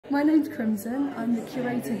My name's Crimson. I'm the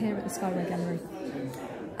curator here at the Skyway Gallery.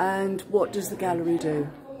 And what does the gallery do?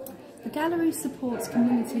 The gallery supports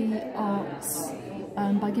community arts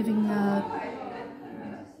by giving a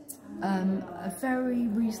very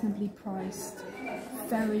reasonably priced,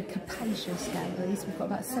 very capacious galleries. We've got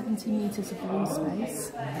about 70 metres of wall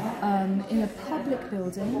space in a public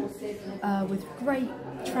building with great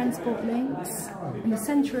transport links in the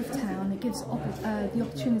centre of town. It gives the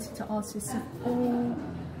opportunity to artists of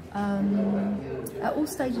at all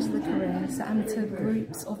stages of the career. So amateur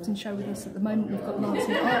groups often show with us. At the moment we've got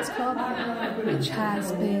Lancing Arts Club, which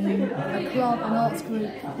has been a club, an arts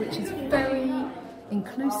group which is very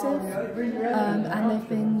inclusive,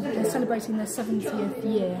 and they're celebrating their 70th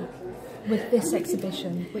year with this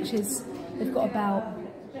exhibition, which is, they've got about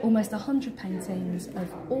almost 100 paintings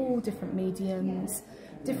of all different mediums,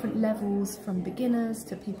 different levels, from beginners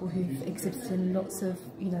to people who've exhibited in lots of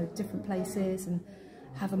different places and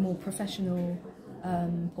have a more professional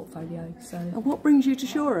portfolio. So, and what brings you to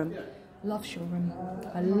Shoreham? Love Shoreham.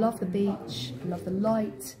 I love the beach, I love the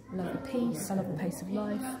light, I love the peace, I love the pace of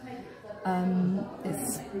life. I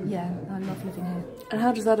love living here. And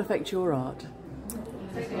how does that affect your art?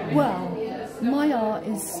 Well, my art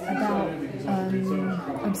is about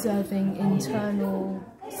observing internal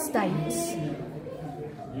states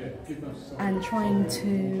and trying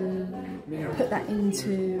to put that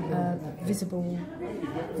into a visual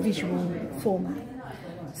format.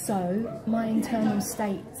 So my internal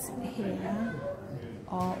states here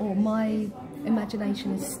are, or my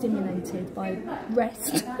imagination is stimulated by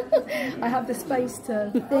rest. I have the space to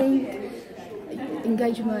think,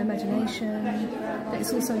 engage with my imagination, but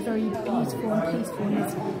it's also very beautiful and peaceful. And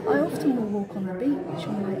I often will walk on the beach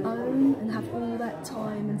on my own and have all that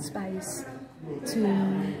time and space to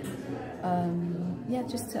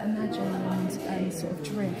just to imagine and sort of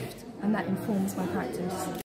drift, and that informs my practice.